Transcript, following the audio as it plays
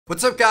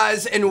What's up,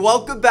 guys, and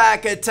welcome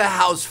back to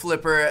House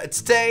Flipper.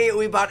 Today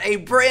we bought a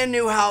brand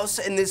new house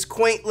in this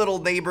quaint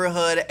little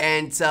neighborhood,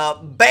 and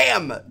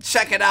bam,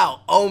 check it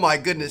out. Oh my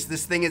goodness,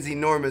 this thing is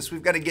enormous.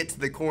 We've got to get to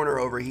the corner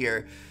over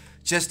here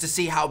just to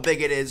see how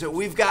big it is.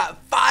 We've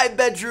got 5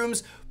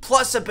 bedrooms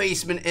plus a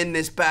basement in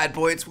this bad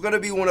boy. It's going to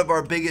be one of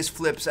our biggest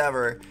flips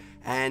ever,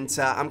 and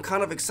I'm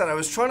kind of excited. I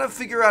was trying to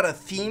figure out a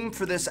theme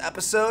for this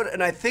episode,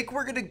 and I think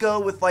we're going to go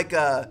with like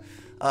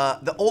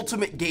the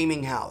ultimate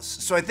gaming house.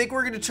 So I think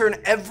we're going to turn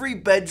every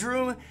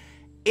bedroom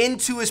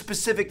into a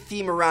specific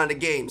theme around a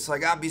game. So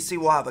like obviously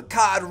we'll have a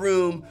COD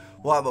room,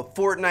 we'll have a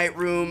Fortnite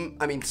room.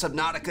 I mean,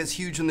 Subnautica is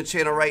huge on the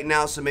channel right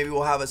now, so maybe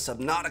we'll have a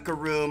Subnautica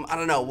room. I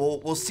don't know.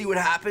 We'll see what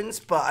happens,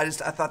 but I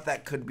thought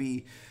that could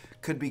be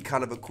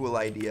kind of a cool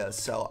idea.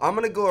 So I'm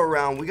gonna go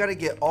around. We got to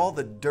get all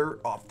the dirt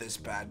off this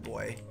bad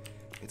boy.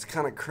 It's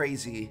kind of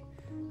crazy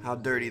how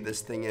dirty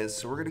this thing is.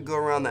 So we're gonna go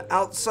around the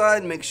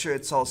outside, make sure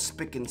it's all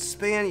spick and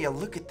span. Yeah,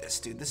 look at this,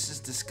 dude. This is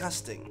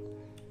disgusting.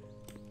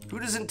 Who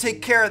doesn't take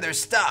care of their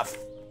stuff?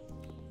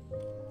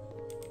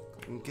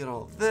 And get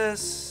all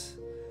this.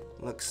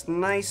 Looks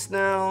nice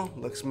now.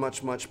 Looks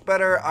much, much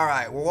better. All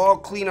right, we're all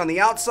clean on the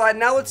outside.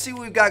 Now let's see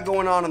what we've got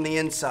going on the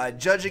inside.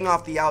 Judging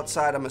off the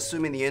outside, I'm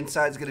assuming the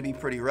inside is gonna be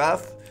pretty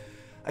rough.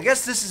 I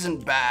guess this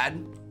isn't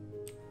bad.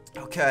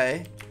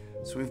 Okay,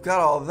 so we've got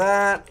all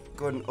that.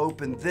 Go ahead and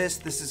open this.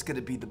 This is going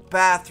to be the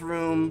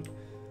bathroom.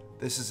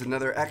 This is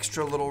another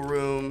extra little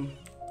room.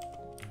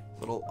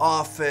 Little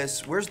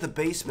office. Where's the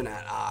basement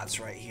at? Ah, it's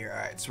right here. All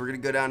right, so we're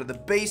going to go down to the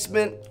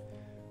basement.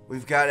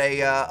 We've got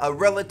a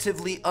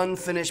relatively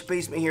unfinished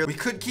basement here. We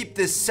could keep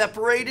this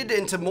separated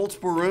into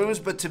multiple rooms,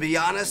 but to be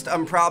honest,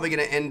 I'm probably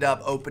going to end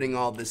up opening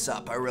all this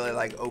up. I really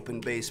like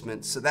open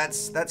basements, so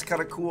that's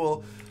kind of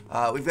cool.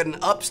 We've got an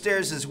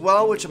upstairs as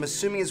well, which I'm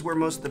assuming is where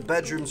most of the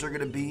bedrooms are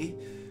going to be.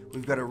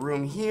 We've got a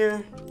room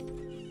here.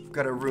 We've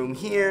got a room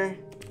here.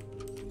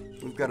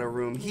 We've got a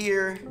room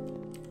here.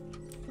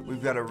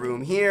 We've got a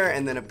room here,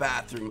 and then a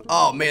bathroom.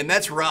 Oh man,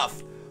 that's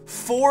rough.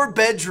 4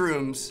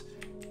 bedrooms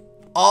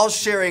all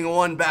sharing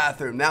one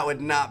bathroom. That would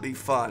not be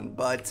fun,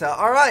 but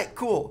all right,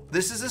 cool.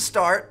 This is a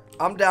start.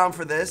 I'm down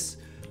for this.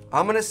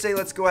 I'm gonna say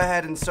let's go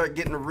ahead and start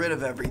getting rid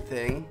of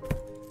everything.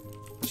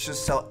 Let's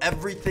just sell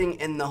everything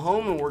in the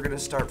home, and we're gonna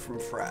start from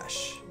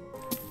fresh.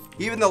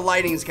 Even the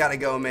lighting's gotta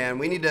go, man.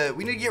 We need to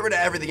get rid of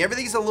everything.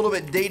 Everything's a little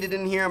bit dated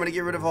in here. I'm gonna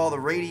get rid of all the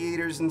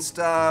radiators and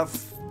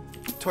stuff.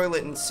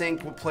 Toilet and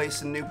sink we'll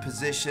place in new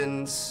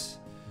positions.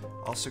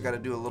 Also gotta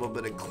do a little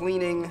bit of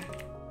cleaning.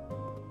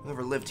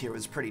 Whoever lived here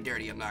was pretty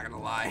dirty, I'm not gonna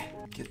lie.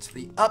 Get to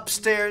the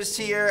upstairs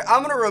here.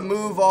 I'm gonna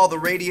remove all the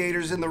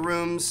radiators in the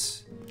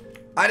rooms.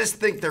 I just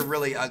think they're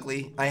really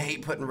ugly. I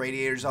hate putting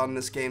radiators on in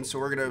this game, so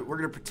we're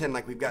gonna pretend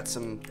like we've got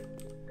some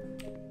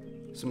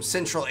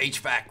central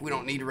HVAC. We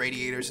don't need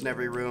radiators in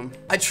every room.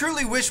 I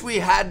truly wish we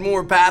had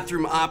more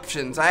bathroom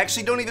options. I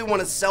actually don't even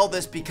want to sell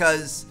this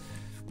because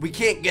we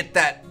can't get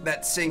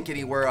that sink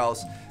anywhere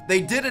else.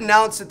 They did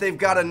announce that they've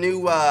got a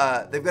new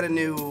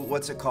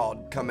what's it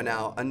called coming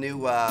out, a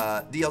new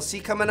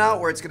DLC coming out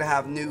where it's gonna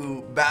have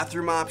new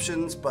bathroom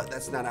options, but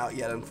that's not out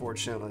yet,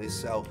 unfortunately.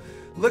 So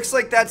looks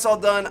like that's all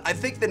done. I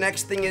think the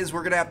next thing is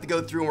we're gonna have to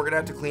go through and we're gonna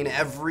have to clean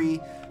every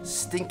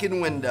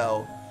stinking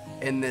window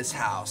in this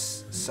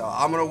house. So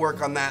I'm gonna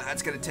work on that.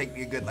 That's gonna take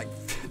me a good like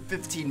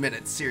 15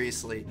 minutes,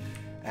 seriously.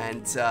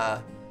 And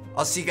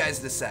I'll see you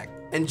guys in a sec.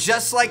 And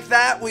just like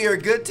that, we are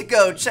good to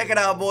go. Check it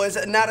out, boys.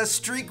 Not a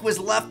streak was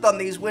left on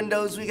these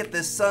windows. We get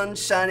the sun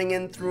shining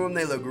in through them.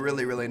 They look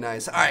really, really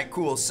nice. All right,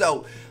 cool.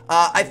 So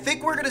I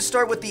think we're gonna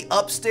start with the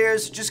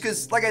upstairs, just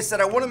because, like I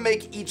said, I want to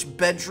make each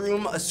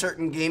bedroom a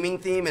certain gaming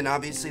theme, and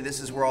obviously this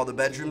is where all the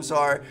bedrooms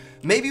are.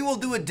 Maybe we'll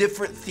do a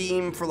different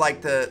theme for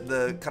like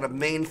the kind of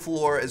main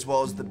floor as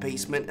well as the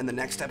basement in the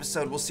next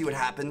episode. We'll see what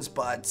happens,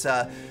 but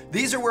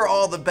these are where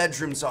all the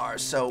bedrooms are,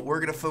 so we're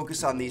gonna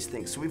focus on these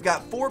things. So we've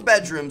got 4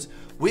 bedrooms.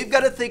 We've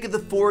got to think of the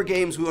 4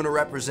 games we want to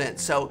represent.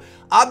 So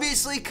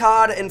obviously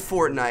COD and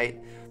Fortnite.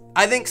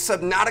 I think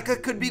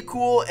Subnautica could be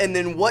cool, and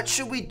then what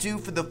should we do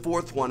for the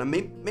 4th one?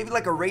 Maybe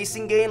like a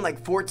racing game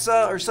like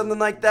Forza or something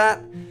like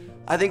that.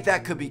 I think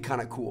that could be kind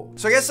of cool.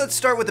 So I guess let's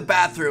start with the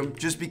bathroom,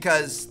 just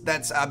because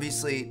that's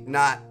obviously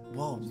not,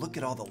 whoa, look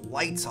at all the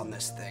lights on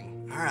this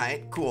thing. All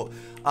right, cool.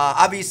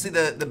 Obviously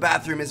the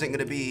bathroom isn't going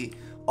to be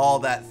all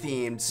that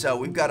themed, so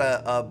we've got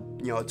a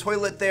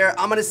toilet there.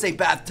 I'm gonna say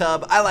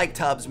bathtub. I like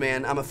tubs,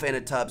 man. I'm a fan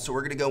of tubs, so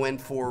we're gonna go in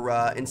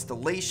for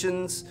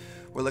installations.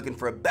 We're looking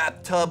for a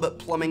bathtub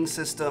plumbing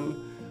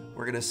system.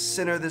 We're gonna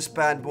center this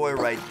bad boy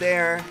right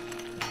there.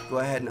 Go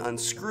ahead and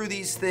unscrew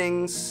these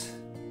things,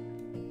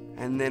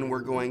 and then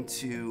we're going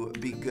to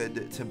be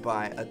good to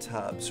buy a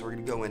tub. So we're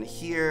gonna go in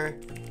here,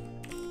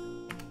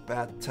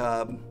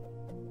 bathtub.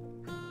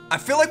 I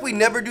feel like we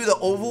never do the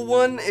oval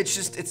one. It's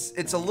just,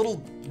 it's a little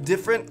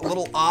different, a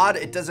little odd.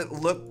 It doesn't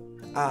look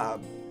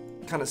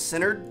kind of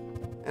centered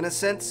in a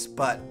sense,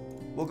 but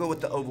we'll go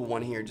with the oval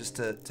one here just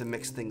to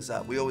mix things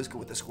up. We always go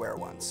with the square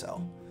one,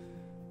 so.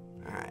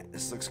 All right,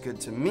 this looks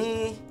good to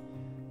me.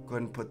 Go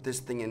ahead and put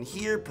this thing in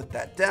here, put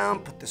that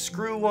down, put the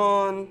screw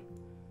on.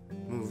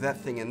 Move that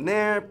thing in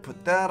there,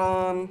 put that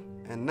on,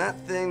 and that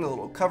thing, the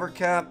little cover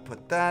cap,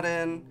 put that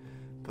in,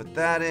 put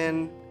that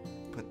in,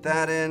 put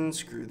that in,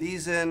 screw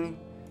these in,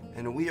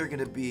 and we are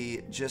gonna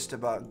be just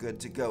about good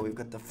to go. We've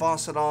got the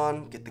faucet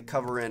on, get the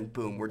cover in,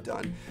 boom, we're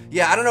done.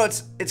 Yeah, I don't know,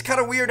 it's kind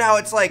of weird how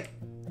it's like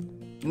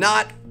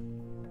not,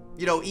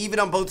 you know, even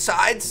on both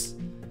sides,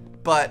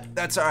 but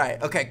that's all right.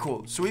 Okay,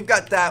 cool. So we've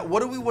got that. What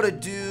do we want to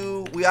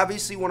do? We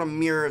obviously want a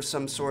mirror of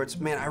some sorts.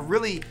 Man,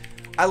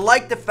 I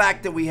like the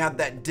fact that we have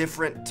that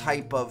different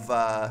type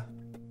of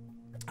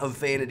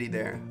vanity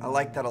there. I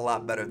like that a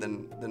lot better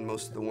than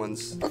most of the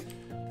ones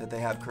that they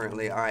have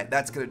currently. All right,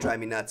 that's gonna drive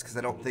me nuts because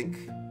I don't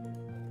think,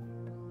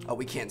 oh,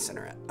 we can't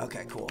center it.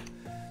 Okay, cool.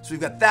 So we've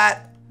got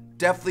that.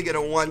 Definitely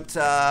gonna want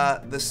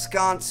the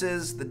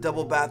sconces, the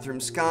double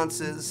bathroom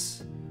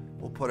sconces.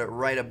 We'll put it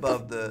right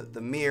above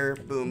the mirror.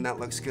 Boom, that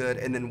looks good.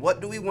 And then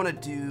what do we want to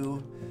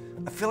do?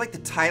 I feel like the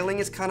tiling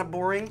is kind of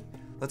boring.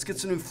 Let's get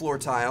some new floor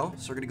tile.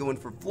 So we're going to go in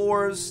for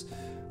floors.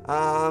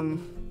 What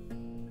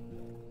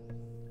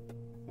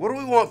do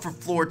we want for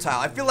floor tile?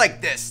 I feel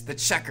like this, the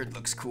checkered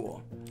looks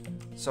cool.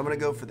 So I'm going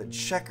to go for the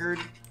checkered.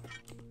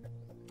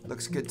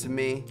 Looks good to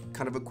me.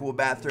 Kind of a cool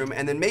bathroom.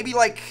 And then maybe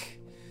like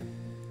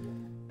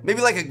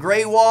a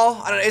gray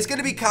wall. I don't know. It's going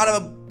to be kind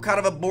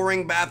of a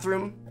boring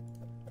bathroom.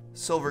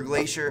 Silver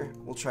glacier.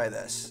 We'll try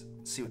this.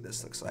 See what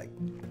this looks like.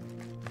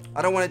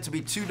 I don't want it to be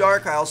too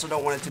dark. I also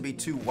don't want it to be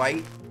too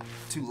white,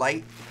 too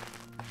light.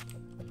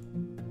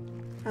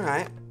 All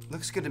right,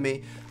 looks good to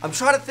me. I'm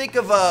trying to think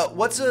of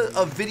what's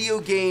a video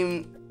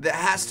game that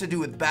has to do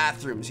with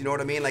bathrooms. You know what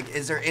I mean? Like,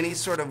 is there any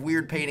sort of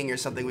weird painting or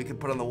something we could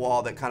put on the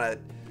wall that kind of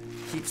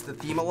keeps the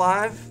theme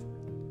alive?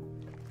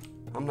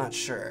 I'm not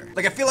sure.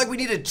 Like, I feel like we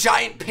need a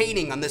giant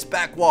painting on this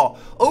back wall.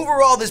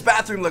 Overall, this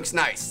bathroom looks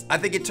nice. I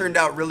think it turned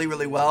out really,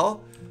 really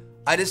well.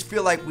 I just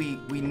feel like we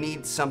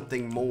need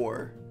something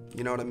more.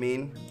 You know what I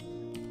mean?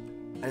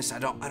 I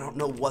don't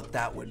know what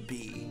that would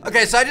be.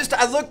 Okay, so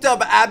I looked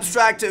up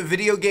abstract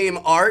video game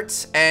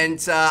art,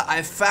 and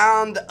I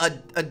found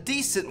a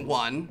decent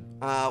one.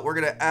 We're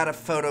gonna add a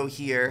photo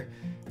here,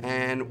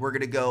 and we're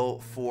gonna go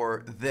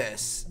for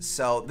this.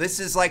 So this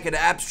is like an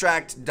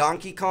abstract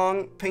Donkey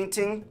Kong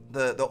painting,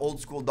 the old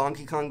school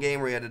Donkey Kong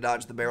game where you had to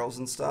dodge the barrels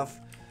and stuff.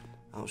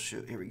 Oh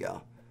shoot, here we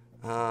go.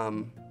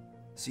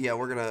 So yeah,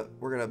 we're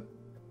gonna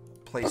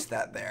place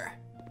that there.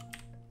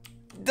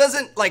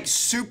 Doesn't like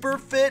super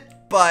fit,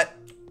 but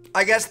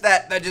I guess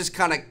that just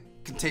kind of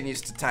continues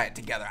to tie it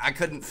together. I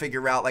couldn't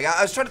figure out, like,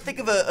 I was trying to think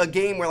of a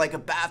game where like a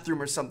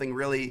bathroom or something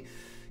really,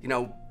 you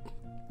know,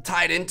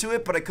 tied into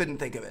it, but I couldn't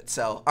think of it.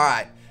 So, all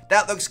right,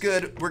 that looks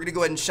good. We're gonna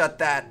go ahead and shut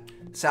that.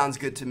 Sounds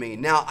good to me.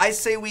 Now, I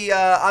say we,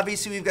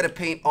 obviously we've got to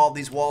paint all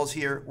these walls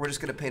here. We're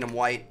just gonna paint them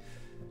white.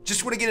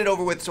 Just want to get it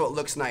over with so it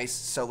looks nice.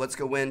 So let's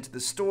go into the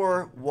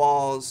store,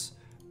 walls,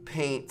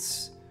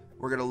 paints.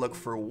 We're gonna look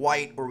for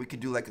white, or we could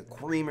do like a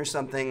cream or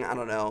something. I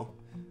don't know.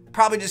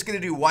 Probably just gonna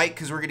do white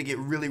because we're gonna get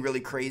really, really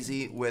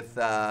crazy with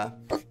the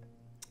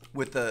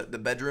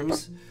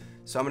bedrooms.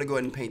 So I'm gonna go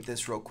ahead and paint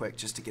this real quick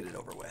just to get it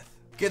over with.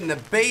 Getting the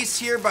base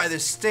here by the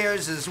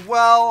stairs as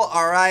well.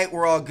 All right,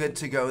 we're all good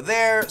to go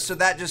there. So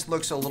that just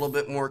looks a little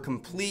bit more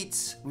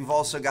complete. We've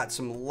also got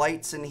some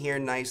lights in here.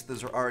 Nice,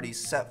 those are already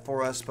set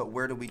for us, but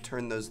where do we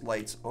turn those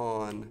lights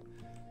on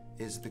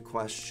is the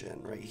question.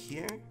 Right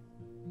here?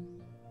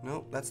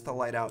 Nope, that's the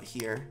light out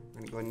here.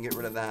 I'm gonna go ahead and get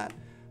rid of that.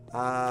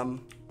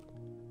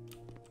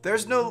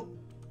 There's no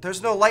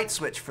light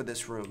switch for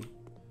this room.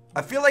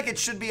 I feel like it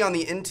should be on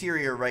the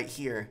interior right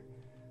here.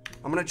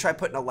 I'm gonna try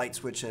putting a light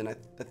switch in. I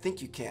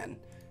think you can.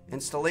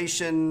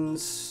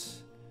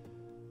 Installations,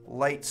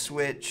 light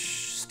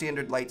switch,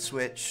 standard light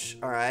switch.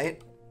 All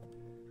right.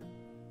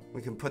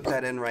 We can put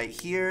that in right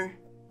here.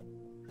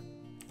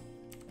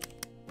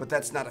 But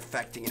that's not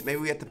affecting it. Maybe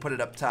we have to put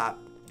it up top.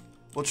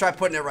 We'll try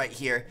putting it right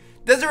here.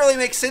 Doesn't really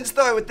make sense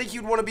though. I would think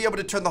you'd want to be able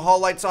to turn the hall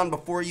lights on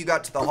before you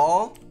got to the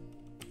hall.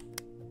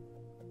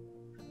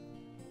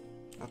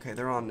 Okay,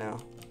 they're on now.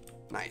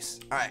 Nice.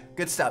 All right,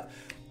 good stuff.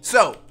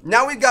 So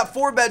now we've got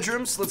 4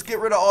 bedrooms. Let's get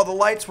rid of all the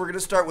lights. We're gonna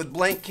start with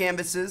blank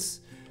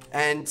canvases.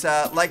 And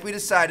like we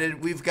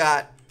decided, we've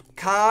got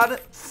COD,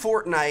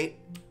 Fortnite,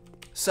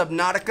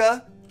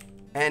 Subnautica,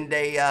 and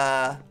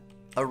a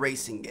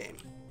racing game.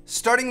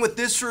 Starting with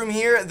this room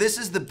here, this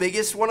is the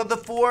biggest one of the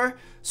 4,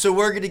 so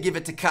we're gonna give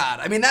it to COD.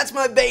 I mean, that's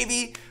my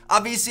baby.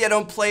 Obviously, I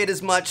don't play it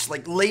as much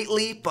like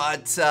lately,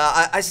 but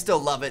I still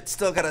love it.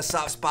 Still got a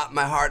soft spot in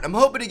my heart. I'm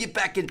hoping to get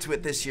back into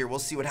it this year. We'll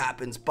see what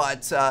happens,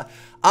 but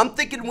I'm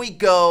thinking we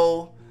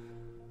go.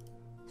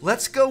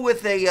 Let's go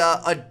with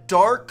a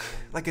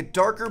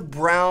darker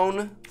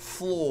brown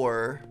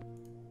floor,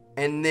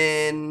 and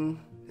then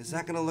is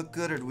that gonna look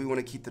good, or do we want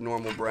to keep the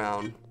normal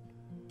brown?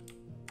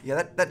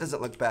 Yeah, that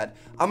doesn't look bad.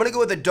 I'm gonna go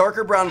with a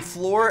darker brown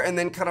floor and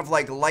then kind of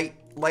like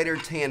lighter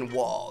tan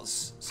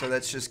walls. So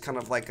that's just kind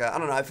of like I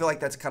don't know, I feel like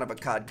that's kind of a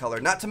COD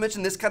color. Not to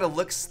mention this kind of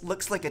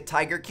looks like a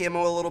tiger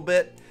camo a little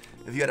bit,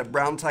 if you had a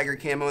brown tiger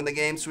camo in the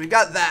game. So we've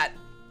got that.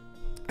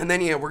 And then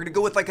yeah, we're gonna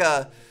go with like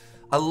a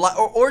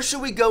or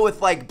should we go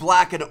with like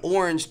black and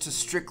orange to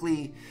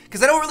strictly,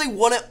 because I don't really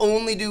want to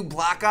only do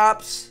Black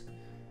Ops.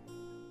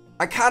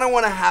 I kind of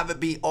want to have it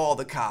be all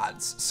the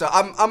CODs. So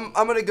I'm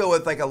gonna go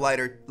with like a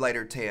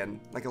lighter tan,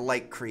 like a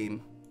light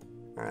cream.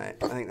 All right,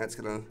 I think that's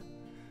gonna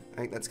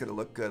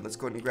look good. Let's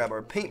go ahead and grab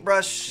our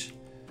paintbrush,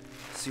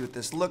 see what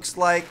this looks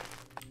like.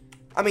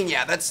 I mean,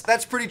 yeah,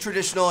 that's pretty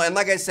traditional, and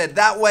like I said,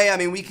 that way, I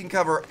mean, we can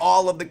cover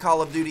all of the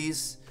Call of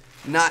Duties,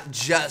 not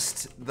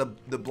just the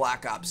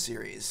Black Ops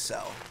series.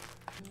 So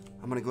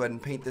I'm gonna go ahead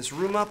and paint this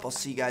room up. I'll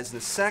see you guys in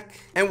a sec.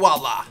 And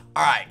voila.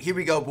 All right, here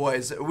we go,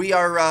 boys.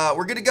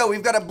 We're gonna go.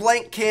 We've got a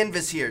blank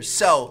canvas here.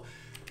 So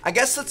I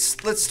guess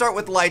let's start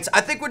with lights.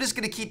 I think we're just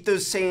gonna keep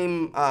those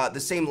the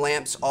same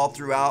lamps all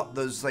throughout,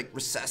 those like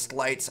recessed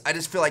lights. I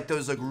just feel like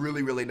those look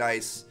really, really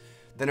nice.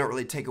 They don't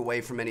really take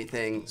away from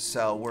anything.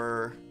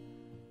 So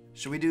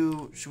should we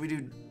do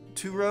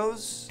 2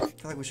 rows? I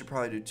feel like we should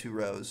probably do 2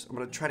 rows. I'm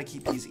gonna try to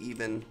keep these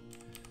even.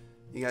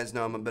 You guys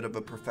know I'm a bit of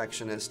a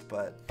perfectionist,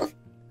 but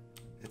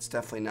it's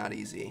definitely not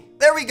easy.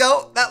 There we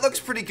go. That looks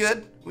pretty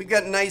good. We've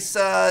got nice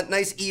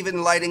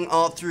even lighting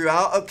all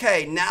throughout.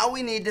 Okay, now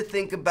we need to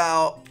think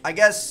about, I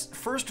guess,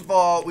 first of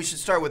all, we should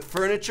start with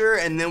furniture,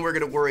 and then we're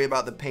gonna worry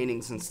about the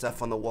paintings and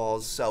stuff on the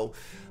walls. So,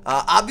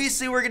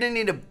 obviously we're gonna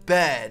need a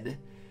bed.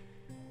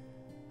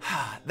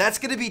 That's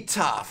gonna be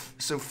tough.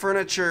 So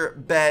furniture,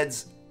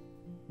 beds.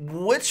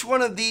 Which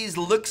one of these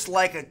looks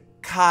like a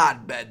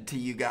COD bed to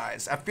you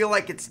guys? I feel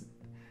like it's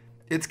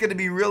gonna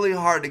be really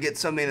hard to get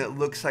something that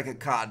looks like a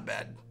COD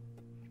bed.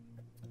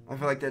 I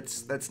feel like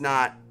that's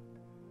not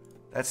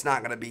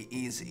gonna be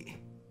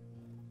easy.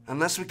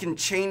 Unless we can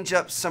change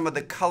up some of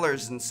the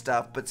colors and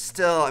stuff, but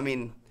still, I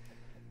mean,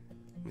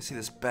 let me see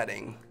this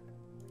bedding.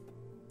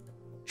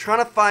 Trying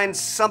to find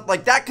something,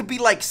 like that could be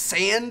like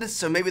sand,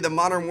 so maybe the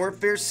Modern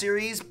Warfare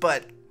series,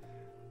 but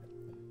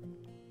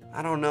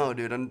I don't know,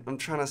 dude. I'm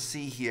trying to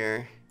see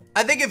here.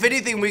 I think if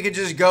anything, we could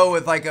just go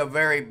with like a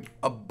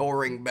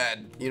boring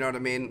bed. You know what I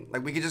mean?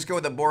 Like we could just go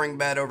with a boring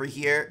bed over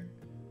here,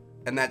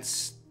 and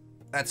that's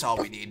all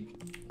we need.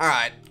 All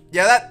right.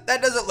 Yeah,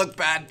 that doesn't look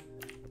bad,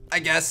 I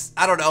guess.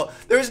 I don't know.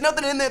 There was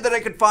nothing in there that I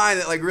could find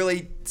that like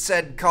really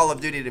said Call of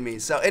Duty to me.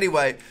 So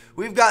anyway,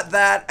 we've got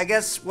that. I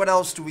guess what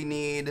else do we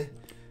need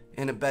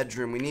in a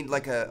bedroom? We need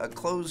like a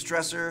clothes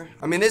dresser.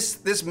 I mean,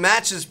 this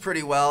matches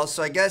pretty well,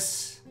 so I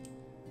guess,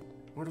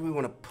 where do we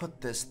want to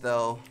put this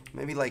though?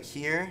 Maybe like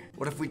here?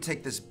 What if we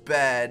take this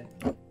bed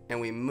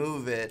and we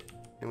move it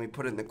and we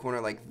put it in the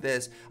corner like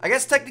this? I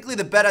guess technically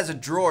the bed has a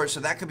drawer, so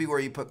that could be where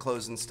you put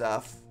clothes and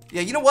stuff.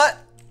 Yeah, you know what?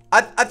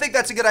 I think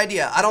that's a good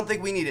idea. I don't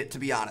think we need it, to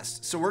be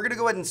honest. So we're gonna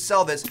go ahead and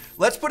sell this.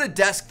 Let's put a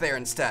desk there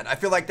instead. I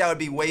feel like that would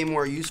be way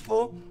more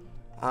useful.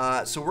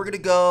 So we're gonna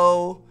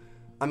go,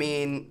 I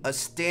mean, a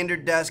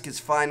standard desk is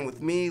fine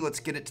with me. Let's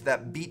get it to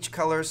that beach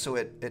color so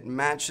it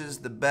matches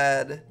the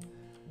bed.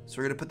 So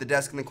we're gonna put the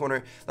desk in the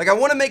corner. Like, I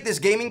wanna make this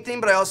gaming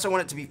theme, but I also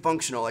want it to be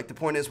functional. Like, the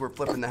point is we're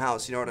flipping the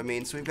house, you know what I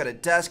mean? So we've got a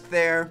desk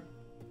there.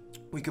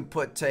 We could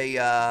put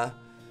a,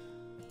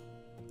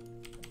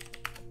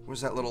 where's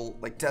that little,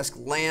 like, desk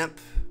lamp?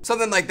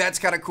 Something like that's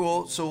kind of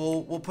cool.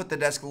 So we'll put the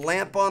desk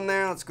lamp on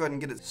there. Let's go ahead and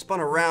get it spun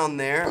around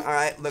there. All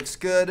right, looks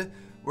good.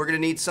 We're gonna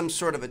need some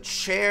sort of a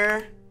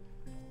chair.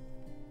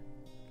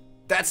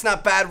 That's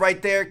not bad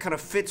right there. Kind of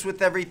fits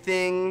with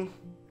everything.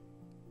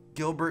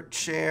 Gilbert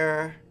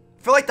chair.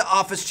 I feel like the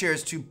office chair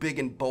is too big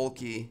and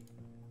bulky.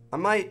 I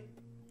might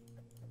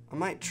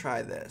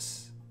try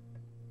this.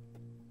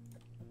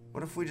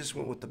 What if we just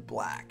went with the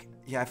black?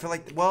 Yeah, I feel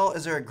like, well,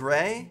 is there a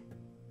gray?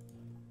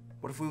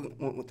 What if we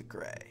went with the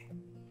gray?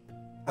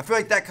 I feel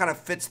like that kind of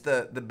fits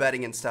the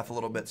bedding and stuff a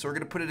little bit. So we're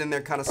gonna put it in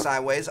there kind of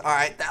sideways. All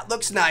right, that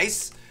looks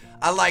nice.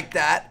 I like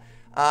that.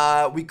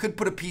 We could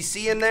put a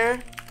PC in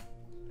there.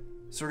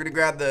 So we're gonna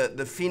grab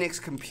the Phoenix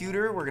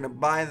computer. We're gonna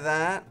buy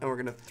that and we're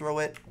gonna throw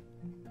it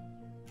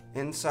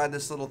inside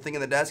this little thing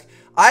in the desk.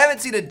 I haven't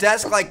seen a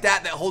desk like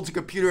that holds a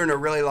computer in a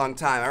really long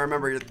time. I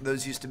remember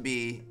those used to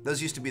be the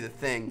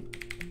thing.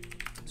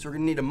 So we're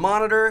gonna need a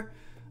monitor.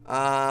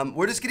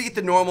 We're just gonna get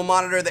the normal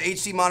monitor. The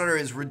HD monitor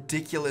is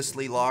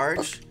ridiculously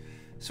large.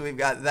 So we've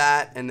got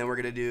that, and then we're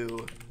gonna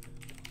do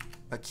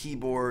a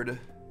keyboard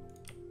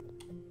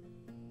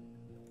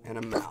and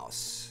a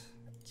mouse.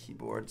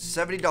 Keyboard,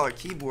 $70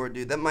 keyboard,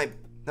 dude. That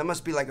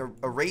must be like a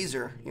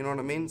Razer. You know what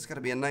I mean? It's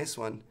gotta be a nice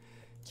one.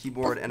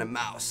 Keyboard and a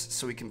mouse,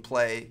 so we can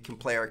play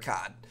our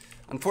COD.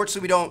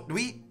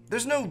 Unfortunately,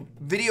 there's no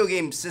video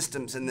game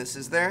systems in this,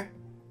 is there?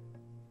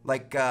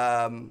 Like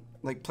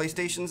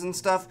PlayStations and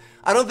stuff?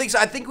 I don't think so.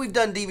 I think we've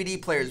done DVD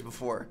players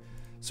before.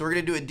 So we're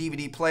gonna do a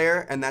DVD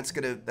player, and that's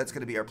gonna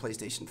be our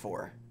PlayStation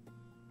 4.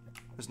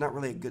 There's not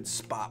really a good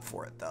spot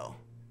for it though.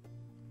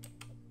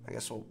 I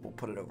guess we'll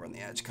put it over on the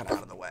edge, kind of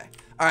out of the way.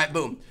 All right,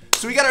 boom.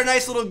 So we got our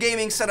nice little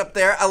gaming setup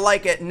there. I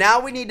like it. Now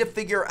we need to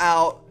figure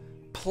out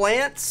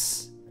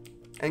plants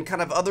and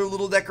kind of other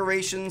little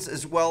decorations,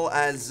 as well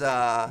as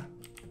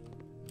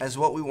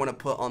what we want to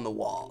put on the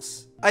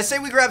walls. I say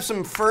we grab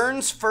some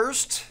ferns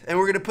first, and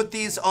we're gonna put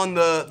these on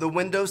the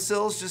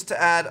windowsills just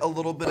to add a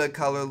little bit of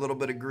color, a little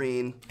bit of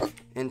green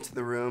into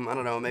the room. I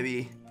don't know,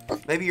 maybe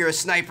Maybe you're a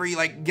sniper, you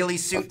like ghillie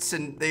suits,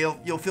 and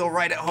you'll feel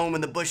right at home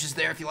in the bushes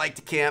there if you like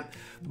to camp.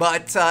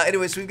 But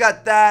anyways, we've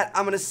got that.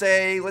 I'm gonna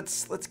say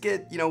let's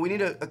get, you know, we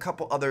need a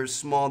couple other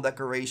small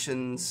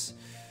decorations.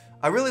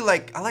 I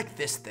like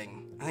this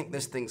thing. I think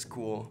this thing's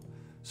cool.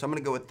 So I'm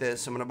gonna go with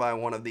this. I'm gonna buy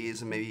one of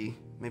these and maybe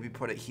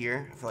put it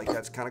here. I feel like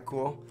that's kind of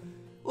cool.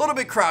 A little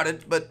bit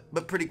crowded,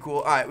 but pretty cool.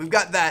 All right, we've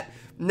got that.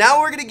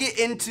 Now we're gonna get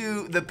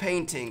into the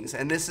paintings,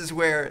 and this is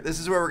where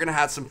we're gonna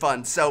have some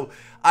fun. So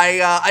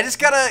I just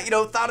kind of, you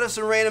know, thought of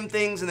some random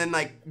things, and then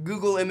like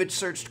Google image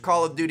searched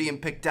Call of Duty and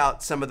picked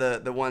out some of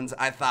the ones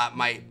I thought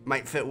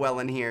might fit well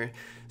in here.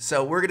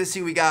 So we're gonna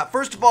see what we got.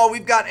 First of all,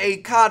 we've got a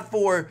COD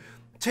 4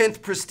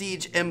 10th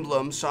Prestige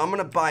emblem. So I'm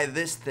gonna buy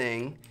this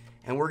thing,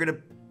 and we're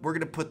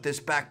gonna put this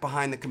back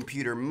behind the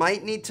computer.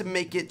 Might need to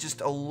make it just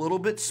a little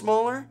bit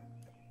smaller.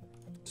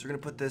 So we're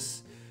gonna put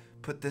this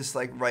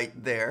like right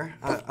there.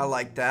 I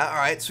like that. All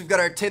right, so we've got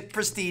our 10th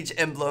Prestige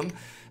emblem.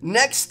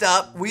 Next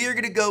up, we are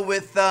gonna go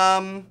with,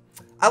 I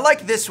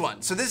like this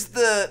one. So this is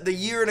the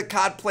year in a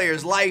COD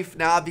player's life.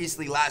 Now,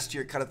 obviously last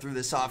year kind of threw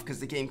this off because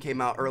the game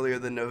came out earlier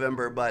than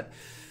November, but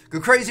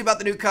go crazy about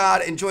the new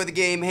COD, enjoy the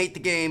game, hate the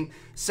game,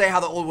 say how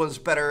the old one's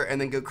better,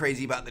 and then go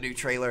crazy about the new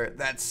trailer.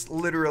 That's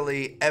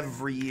literally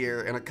every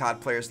year in a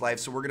COD player's life.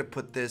 So we're gonna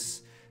put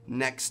this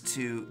next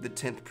to the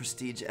 10th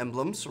Prestige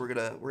emblem. So we're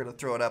gonna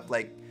throw it up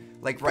like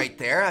right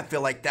there. I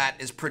feel like that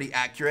is pretty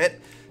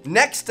accurate.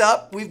 Next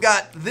up, we've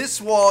got this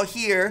wall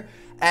here,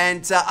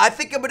 and I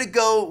think I'm gonna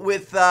go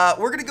with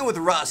we're gonna go with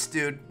Rust,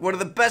 dude. One of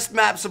the best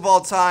maps of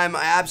all time.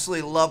 I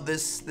absolutely love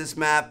this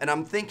map, and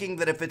I'm thinking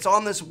that if it's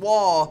on this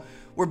wall,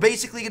 we're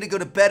basically gonna go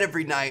to bed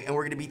every night, and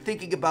we're gonna be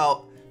thinking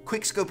about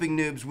quick-scoping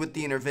noobs with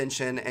the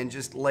intervention and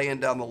just laying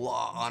down the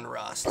law on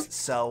Rust.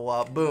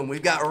 So boom,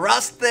 we've got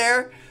Rust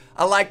there.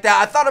 I like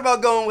that. I thought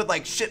about going with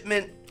like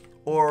Shipment,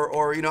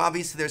 or you know,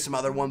 obviously there's some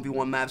other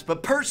 1v1 maps,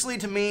 but personally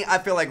to me, I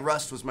feel like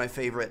Rust was my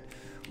favorite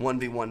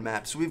 1v1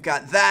 map. So we've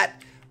got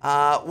that.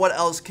 What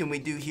else can we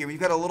do here? We've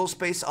got a little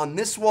space on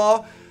this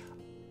wall.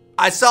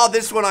 I saw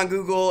this one on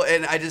Google,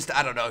 and I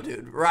don't know,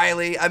 dude.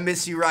 Riley, I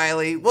miss you,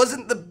 Riley.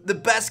 Wasn't the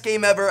best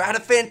game ever. Had a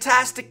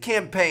fantastic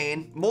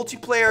campaign.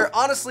 Multiplayer,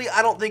 honestly,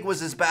 I don't think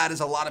was as bad as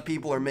a lot of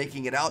people are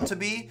making it out to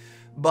be.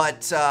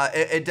 But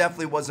it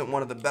definitely wasn't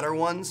one of the better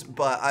ones,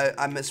 but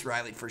I miss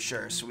Riley for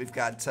sure. So we've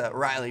got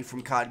Riley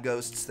from COD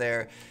Ghosts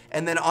there.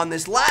 And then on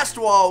this last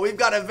wall, we've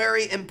got a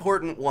very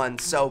important one.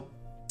 So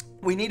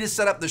we need to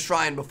set up the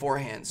shrine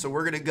beforehand. So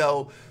we're gonna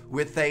go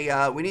with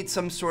we need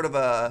some sort of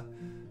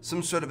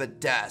a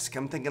desk.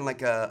 I'm thinking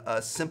like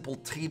a simple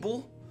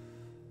table.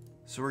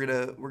 So we're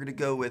gonna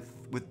go with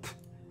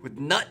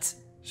nut.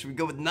 Should we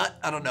go with nut?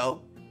 I don't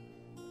know.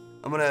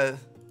 I'm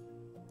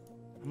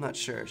not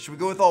sure. Should we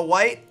go with all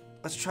white?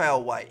 Let's try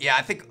all white. Yeah,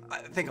 I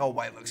think all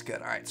white looks good.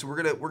 All right, so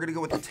we're gonna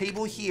go with the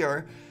table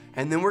here,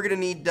 and then we're gonna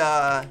need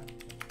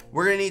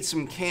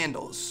some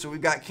candles. So we've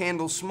got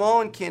candle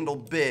small and candle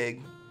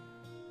big.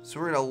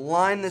 So we're gonna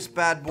line this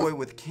bad boy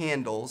with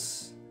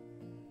candles.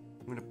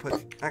 I'm gonna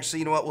put, actually,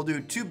 you know what? We'll do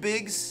 2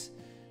 bigs.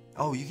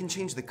 Oh, you can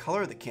change the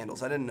color of the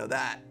candles. I didn't know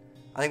that.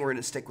 I think we're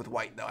gonna stick with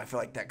white though. I feel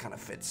like that kind of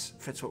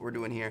fits what we're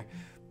doing here.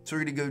 So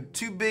we're gonna go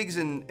 2 bigs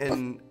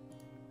and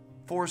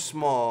 4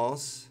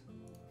 smalls.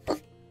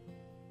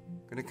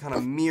 Gonna kind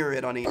of mirror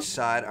it on each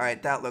side. All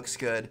right, that looks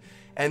good.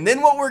 And then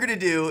what we're gonna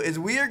do is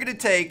we are gonna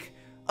take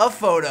a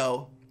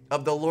photo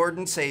of the Lord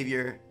and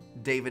Savior,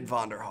 David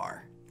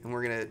Vonderhaar. And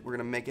we're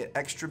gonna make it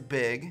extra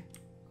big.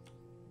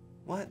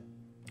 What?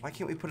 Why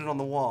can't we put it on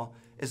the wall?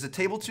 Is the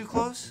table too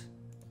close?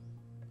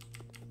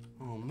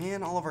 Oh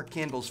man, all of our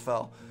candles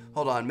fell.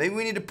 Hold on, maybe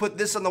we need to put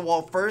this on the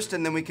wall first,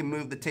 and then we can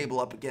move the table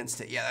up against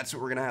it. Yeah, that's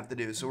what we're gonna have to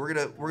do. So we're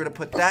gonna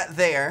put that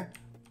there,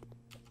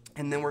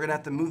 and then we're gonna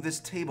have to move this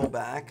table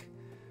back.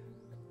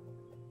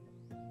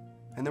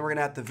 And then we're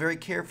gonna have to very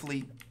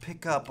carefully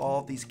pick up all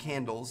of these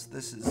candles.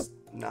 This is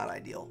not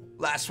ideal.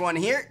 Last one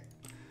here.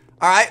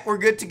 All right, we're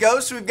good to go.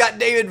 So we've got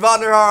David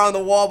Vonderhaar on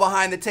the wall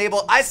behind the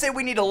table. I say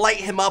we need to light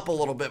him up a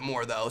little bit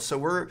more though. So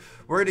we're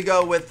gonna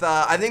go with,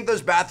 I think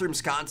those bathroom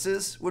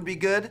sconces would be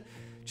good,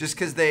 just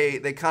because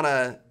they kind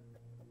of,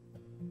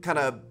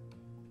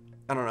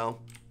 I don't know,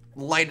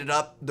 light it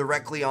up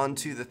directly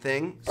onto the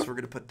thing. So we're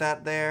gonna put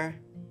that there.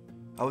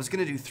 I was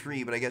gonna do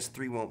 3, but I guess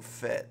 3 won't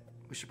fit.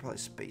 We should probably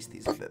space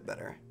these a bit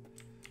better.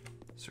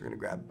 So we're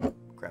gonna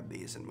grab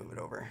these and move it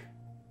over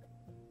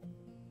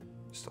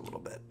just a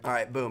little bit. All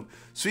right, boom.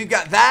 So we've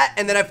got that,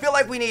 and then I feel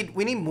like we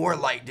need more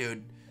light,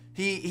 dude.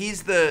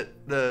 He's the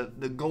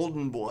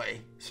golden boy.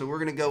 So we're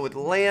gonna go with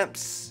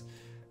lamps.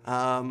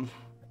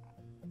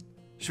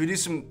 Should we do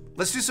some?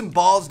 Let's do some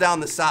balls down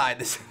the side.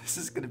 This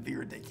is gonna be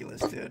ridiculous,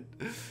 dude.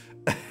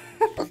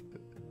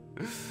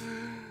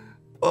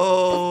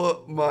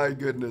 Oh my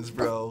goodness,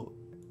 bro!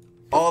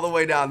 All the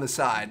way down the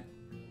side.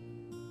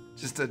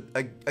 Just a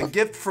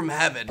gift from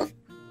heaven.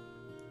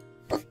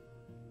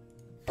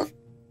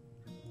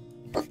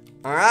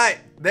 All right,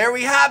 there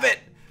we have it.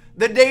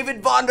 The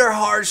David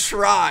Vonderhaar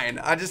Shrine.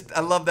 I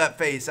love that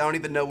face. I don't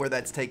even know where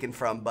that's taken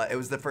from, but it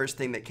was the first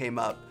thing that came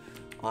up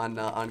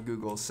on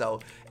Google. So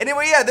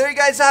anyway, yeah, there you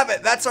guys have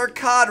it. That's our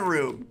COD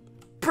room.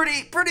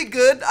 Pretty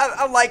good.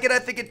 I like it. I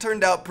think it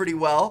turned out pretty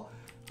well.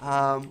 You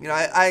know,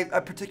 I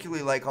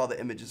particularly like all the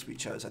images we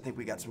chose. I think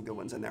we got some good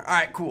ones in there. All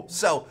right, cool.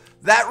 So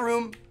that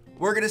room,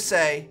 we're gonna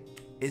say,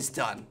 is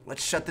done.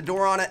 Let's shut the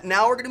door on it.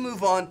 Now we're gonna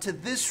move on to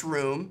this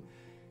room,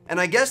 and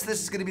I guess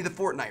this is gonna be the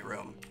Fortnite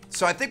room.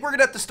 So I think we're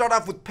gonna have to start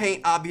off with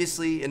paint,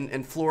 obviously,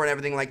 and floor and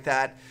everything like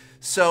that.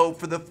 So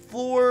for the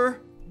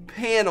floor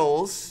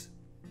panels,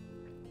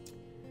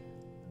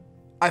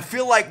 I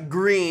feel like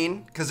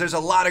green, because there's a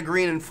lot of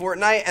green in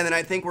Fortnite, and then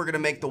I think we're gonna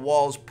make the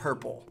walls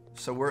purple.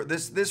 So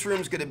this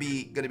room's gonna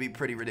be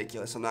pretty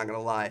ridiculous. I'm not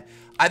gonna lie.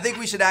 I think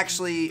we should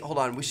actually hold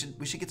on. We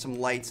should get some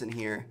lights in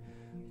here.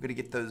 I'm gonna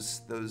get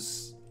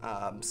those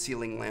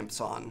ceiling lamps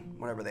on,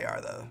 whatever they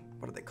are.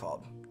 What are they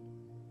called?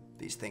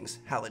 These things,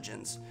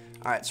 halogens.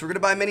 All right, so we're gonna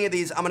buy many of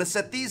these. I'm gonna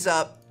set these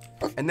up.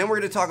 And then we're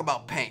gonna talk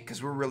about paint,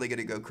 because we're really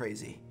gonna go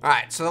crazy. All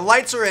right, so the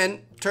lights are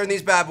in. Turn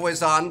these bad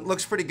boys on.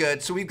 Looks pretty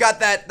good. So we've got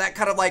that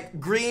kind of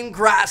like green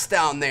grass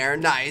down there.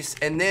 Nice.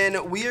 And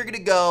then we are gonna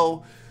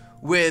go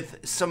with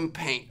some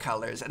paint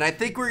colors. And I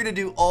think we're gonna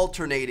do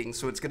alternating.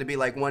 So it's gonna be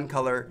like one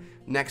color,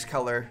 next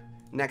color,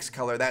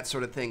 that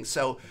sort of thing.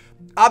 So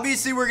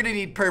obviously we're gonna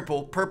need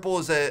purple. Purple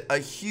is a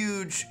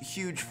huge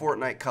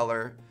Fortnite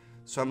color.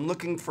 So I'm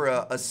looking for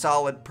a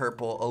solid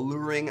purple,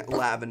 alluring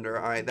lavender.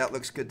 All right, that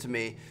looks good to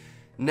me.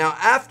 Now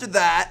after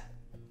that,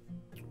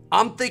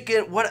 I'm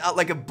thinking what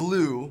like a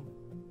blue,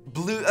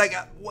 like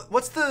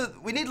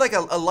we need like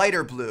a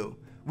lighter blue.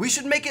 We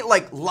should make it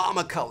like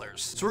llama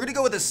colors. So we're gonna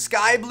go with a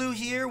sky blue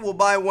here. We'll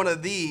buy one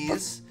of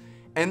these,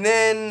 and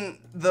then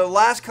the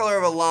last color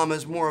of a llama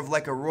is more of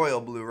like a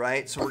royal blue,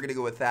 right? So we're gonna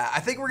go with that.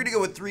 I think we're gonna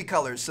go with 3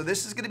 colors. So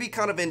this is gonna be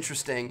kind of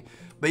interesting,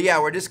 but yeah,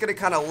 we're just gonna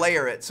kind of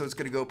layer it. So it's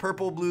gonna go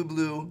purple, blue,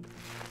 blue.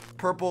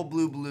 Purple,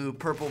 blue, blue,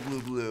 purple,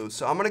 blue, blue.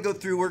 So I'm gonna go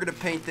through, we're gonna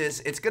paint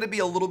this. It's gonna be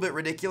a little bit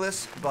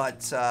ridiculous,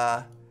 but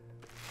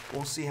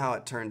we'll see how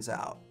it turns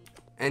out.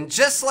 And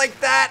just like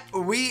that,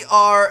 we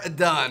are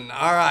done.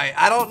 All right,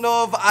 I don't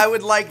know if I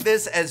would like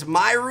this as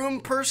my room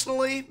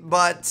personally,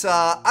 but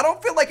I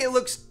don't feel like it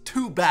looks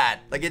too bad.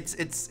 Like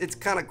it's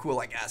kind of cool,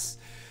 I guess.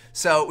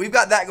 So we've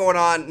got that going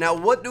on. Now,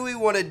 what do we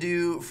wanna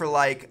do for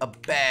like a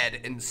bed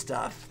and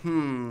stuff?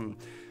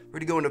 We're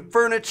gonna go into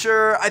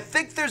furniture. I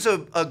think there's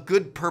a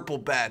good purple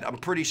bed, I'm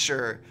pretty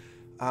sure.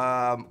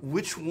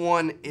 Which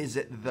one is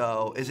it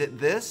though? Is it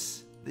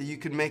this? That you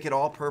can make it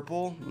all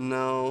purple?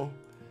 No.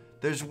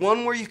 There's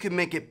one where you can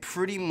make it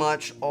pretty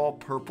much all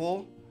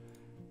purple,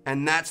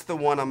 and that's the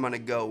one I'm gonna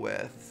go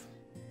with.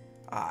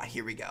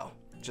 Here we go.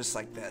 Just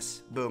like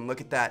this. Boom, look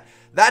at that.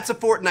 That's a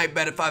Fortnite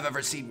bed if I've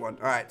ever seen one.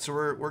 All right, so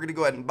we're gonna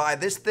go ahead and buy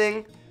this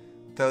thing.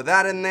 Throw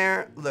that in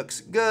there,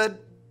 looks good.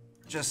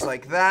 Just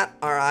like that.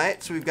 All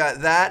right, so we've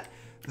got that.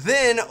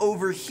 Then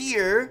over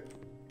here,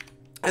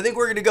 I think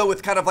we're gonna go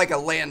with kind of like a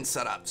LAN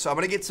setup. So I'm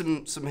gonna get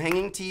some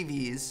hanging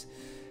TVs,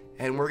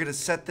 and we're gonna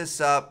set this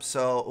up.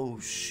 So, oh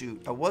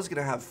shoot, I was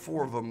gonna have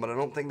 4 of them, but I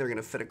don't think they're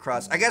gonna fit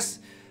across. I guess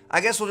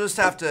we'll just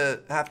have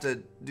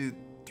to do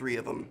 3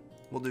 of them.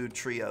 We'll do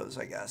trios,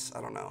 I guess.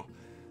 I don't know.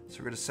 So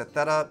we're gonna set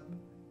that up,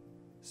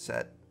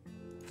 set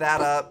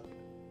that up,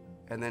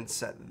 and then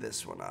set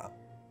this one up.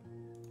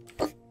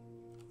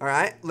 All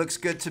right, looks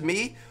good to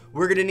me.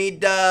 We're gonna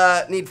need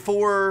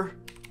 4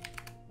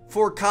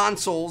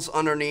 consoles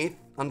underneath.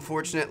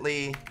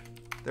 Unfortunately,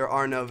 there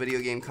are no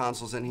video game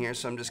consoles in here,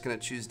 so I'm just gonna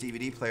choose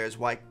DVD players.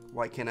 Why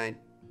can't I?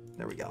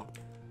 There we go.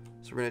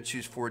 So we're gonna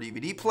choose 4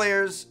 DVD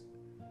players.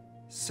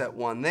 Set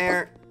one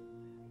there,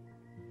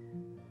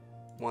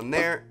 and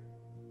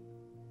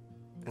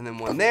then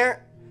one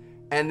there,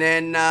 and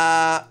then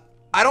I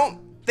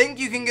don't think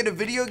you can get a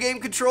video game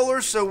controller,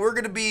 so we're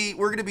gonna be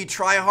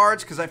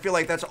tryhards, because I feel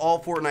like that's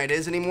all Fortnite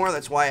is anymore.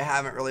 That's why I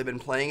haven't really been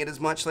playing it as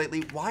much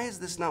lately. Why is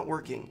this not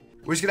working?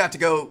 We're just gonna have to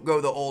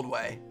go the old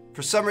way.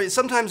 For some reason,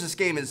 sometimes this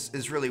game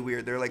is really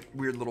weird. They're like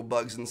weird little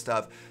bugs and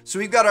stuff. So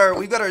we've got our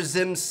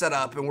Zims set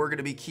up, and we're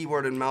gonna be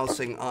keyboard and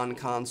mousing on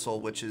console,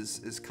 which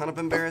is kind of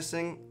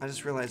embarrassing. I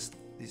just realized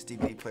these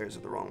DVD players are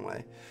the wrong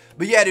way.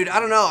 But yeah, dude,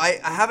 I don't know. I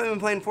haven't been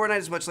playing Fortnite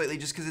as much lately,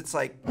 just because it's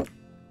like,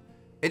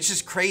 it's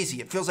just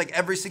crazy. It feels like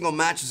every single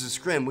match is a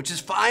scrim, which is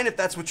fine if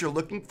that's what you're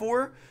looking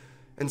for.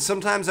 And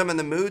sometimes I'm in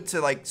the mood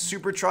to like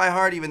super try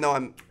hard, even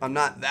though I'm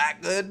not that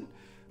good.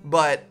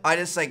 But I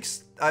just like,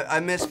 I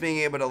miss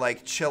being able to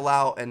like chill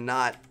out and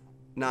not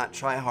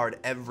try hard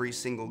every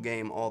single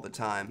game all the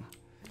time.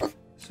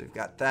 So we've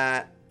got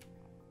that,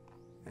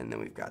 and then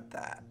we've got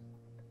that.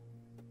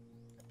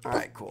 All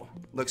right, cool.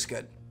 Looks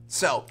good.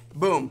 So,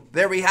 boom,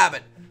 there we have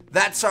it.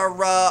 That's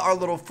our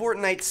little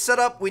Fortnite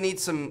setup. We need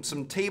some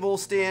table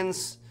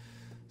stands,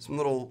 some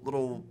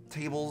little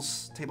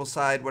tables, table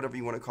side, whatever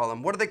you want to call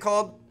them. What are they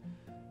called?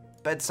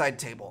 Bedside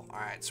table. All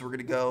right, so we're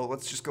gonna go.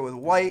 Let's just go with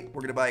white.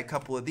 We're gonna buy a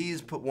couple of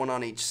these, put one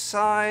on each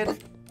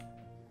side.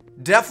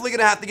 Definitely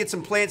gonna have to get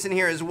some plants in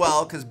here as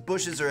well, because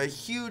bushes are a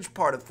huge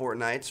part of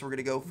Fortnite. So we're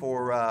gonna go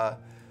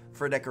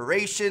for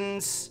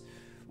decorations.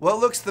 What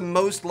looks the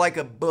most like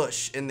a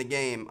bush in the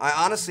game? I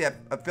honestly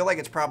feel like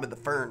it's probably the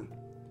fern.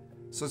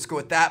 So let's go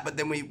with that, but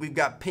then we've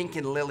got pink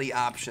and lily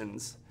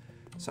options.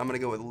 So I'm gonna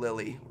go with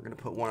lily. We're gonna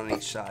put one on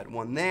each side.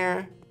 One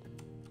there.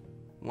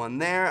 One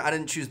there. I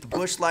didn't choose the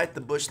bush life.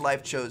 The bush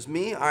life chose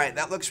me. All right,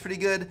 that looks pretty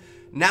good.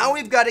 Now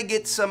we've got to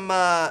get some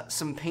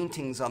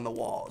paintings on the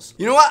walls.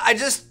 You know what? I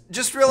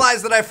just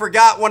realized that I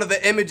forgot one of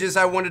the images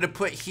I wanted to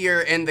put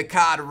here in the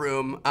COD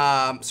room.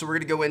 So we're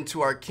gonna go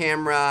into our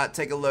camera,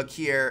 take a look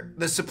here.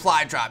 The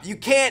supply drop. You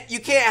can't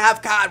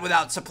have COD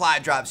without supply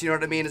drops. You know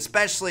what I mean?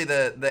 Especially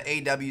the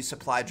AW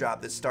supply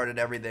drop that started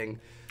everything.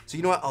 So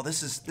you know what? Oh,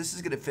 this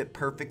is gonna fit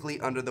perfectly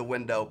under the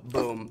window.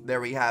 Boom. There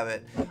we have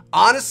it.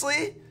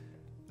 Honestly,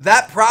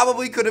 that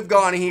probably could have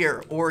gone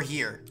here or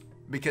here,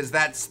 because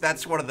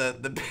that's one of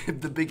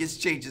the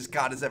biggest changes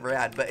COD has ever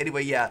had. But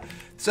anyway, yeah.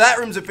 So that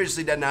room's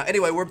officially done now.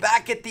 Anyway, we're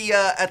back at the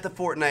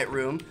Fortnite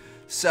room.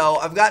 So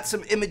I've got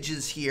some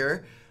images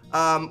here.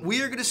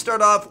 We are gonna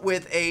start off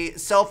with a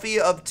selfie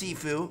of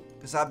Tfue,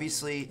 because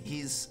obviously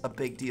he's a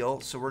big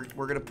deal. So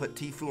we're gonna put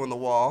Tfue on the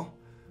wall,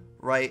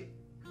 right,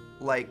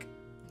 like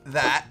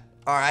that.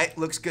 All right,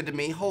 looks good to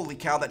me. Holy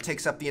cow, that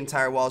takes up the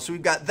entire wall. So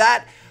we've got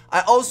that.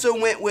 I also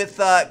went with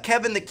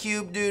Kevin the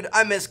Cube, dude.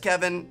 I miss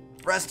Kevin.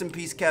 Rest in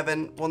peace,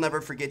 Kevin. We'll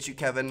never forget you,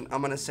 Kevin.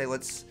 I'm gonna say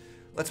let's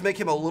make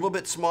him a little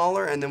bit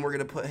smaller, and then we're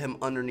gonna put him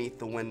underneath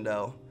the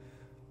window.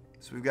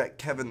 So we've got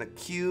Kevin the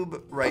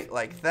Cube right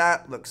like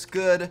that. Looks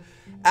good.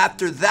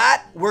 After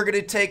that, we're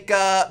gonna take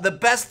the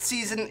best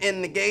season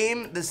in the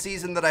game, the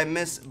season that I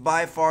miss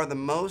by far the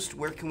most.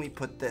 Where can we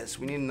put this?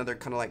 We need another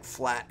kind of like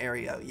flat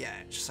area. Yeah,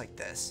 just like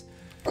this.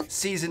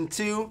 Season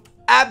 2,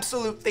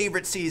 absolute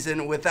favorite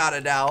season without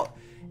a doubt.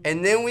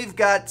 And then we've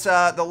got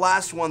the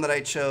last one that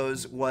I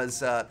chose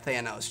was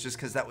Thanos, just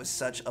because that was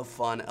such a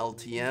fun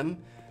LTM.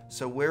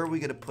 So where are we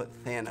gonna put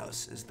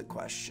Thanos is the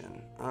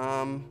question.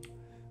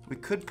 We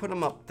could put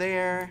him up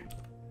there.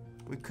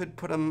 We could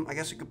put him, I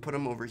guess we could put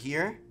him over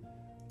here.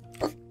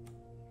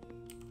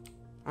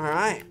 All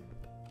right,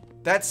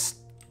 that's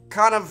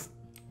kind of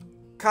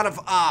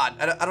odd.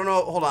 I don't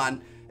know. Hold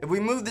on. If we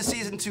move the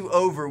season 2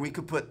 over, we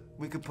could put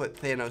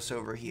Thanos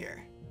over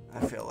here. I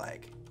feel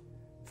like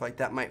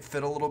that might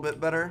fit a little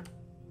bit better.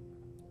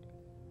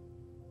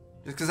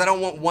 Just because I don't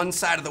want one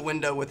side of the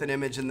window with an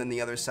image and then the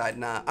other side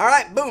not. All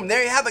right, boom,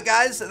 there you have it,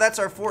 guys. That's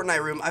our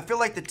Fortnite room. I feel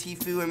like the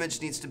Tfue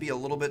image needs to be a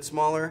little bit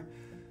smaller.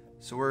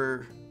 So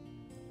we're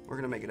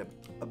gonna make it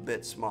a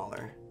bit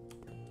smaller.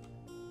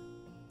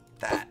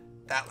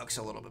 That looks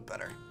a little bit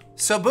better.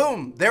 So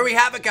boom, there we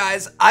have it,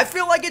 guys. I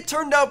feel like it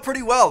turned out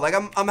pretty well. Like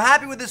I'm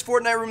happy with this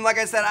Fortnite room. Like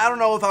I said, I don't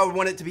know if I would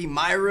want it to be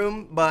my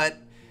room, but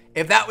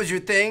if that was your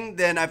thing,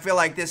 then I feel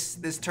like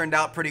this turned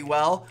out pretty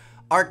well.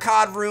 Our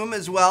COD room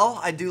as well.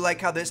 I do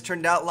like how this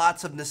turned out.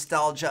 Lots of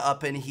nostalgia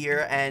up in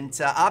here. And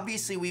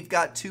obviously we've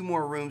got 2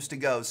 more rooms to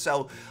go.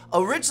 So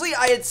originally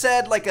I had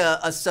said like a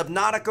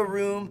Subnautica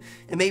room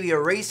and maybe a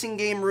racing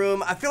game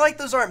room. I feel like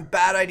those aren't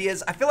bad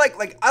ideas. I feel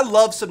like I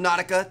love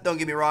Subnautica. Don't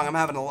get me wrong. I'm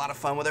having a lot of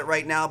fun with it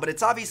right now. But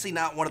it's obviously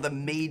not one of the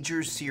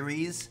major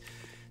series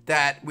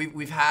that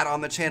we've had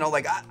on the channel.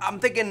 Like I'm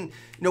thinking, you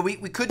know, we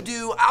could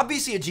do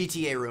obviously a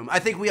GTA room. I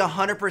think we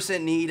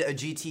 100% need a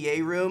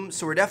GTA room,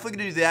 so we're definitely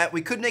gonna do that.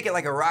 We could make it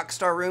like a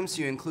Rockstar room,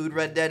 so you include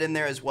Red Dead in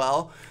there as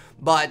well.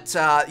 But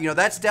you know,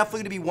 that's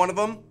definitely gonna be one of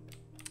them.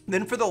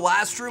 Then for the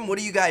last room, what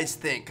do you guys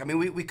think? I mean,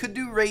 we could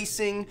do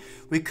racing,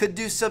 we could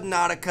do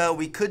Subnautica,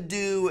 we could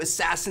do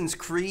Assassin's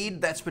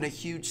Creed. That's been a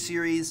huge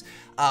series.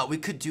 We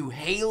could do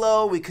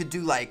Halo. We could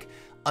do like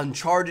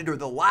Uncharted or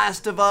The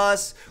Last of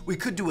Us. We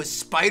could do a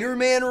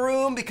Spider-Man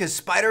room because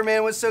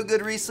Spider-Man was so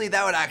good recently.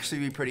 That would actually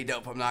be pretty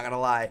dope, I'm not gonna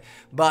lie.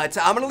 But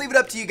I'm gonna leave it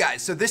up to you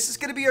guys. So this is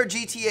gonna be our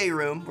GTA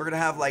room. We're gonna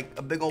have like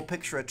a big old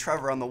picture of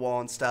Trevor on the wall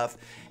and stuff.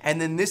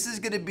 And then this is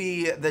gonna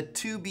be the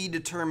to be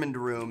determined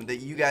room that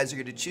you guys are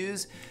gonna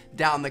choose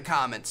down in the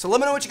comments. So let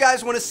me know what you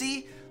guys wanna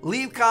see.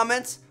 Leave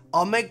comments.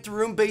 I'll make the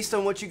room based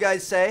on what you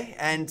guys say.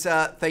 And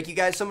thank you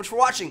guys so much for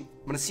watching.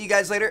 I'm gonna see you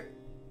guys later.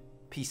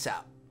 Peace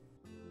out.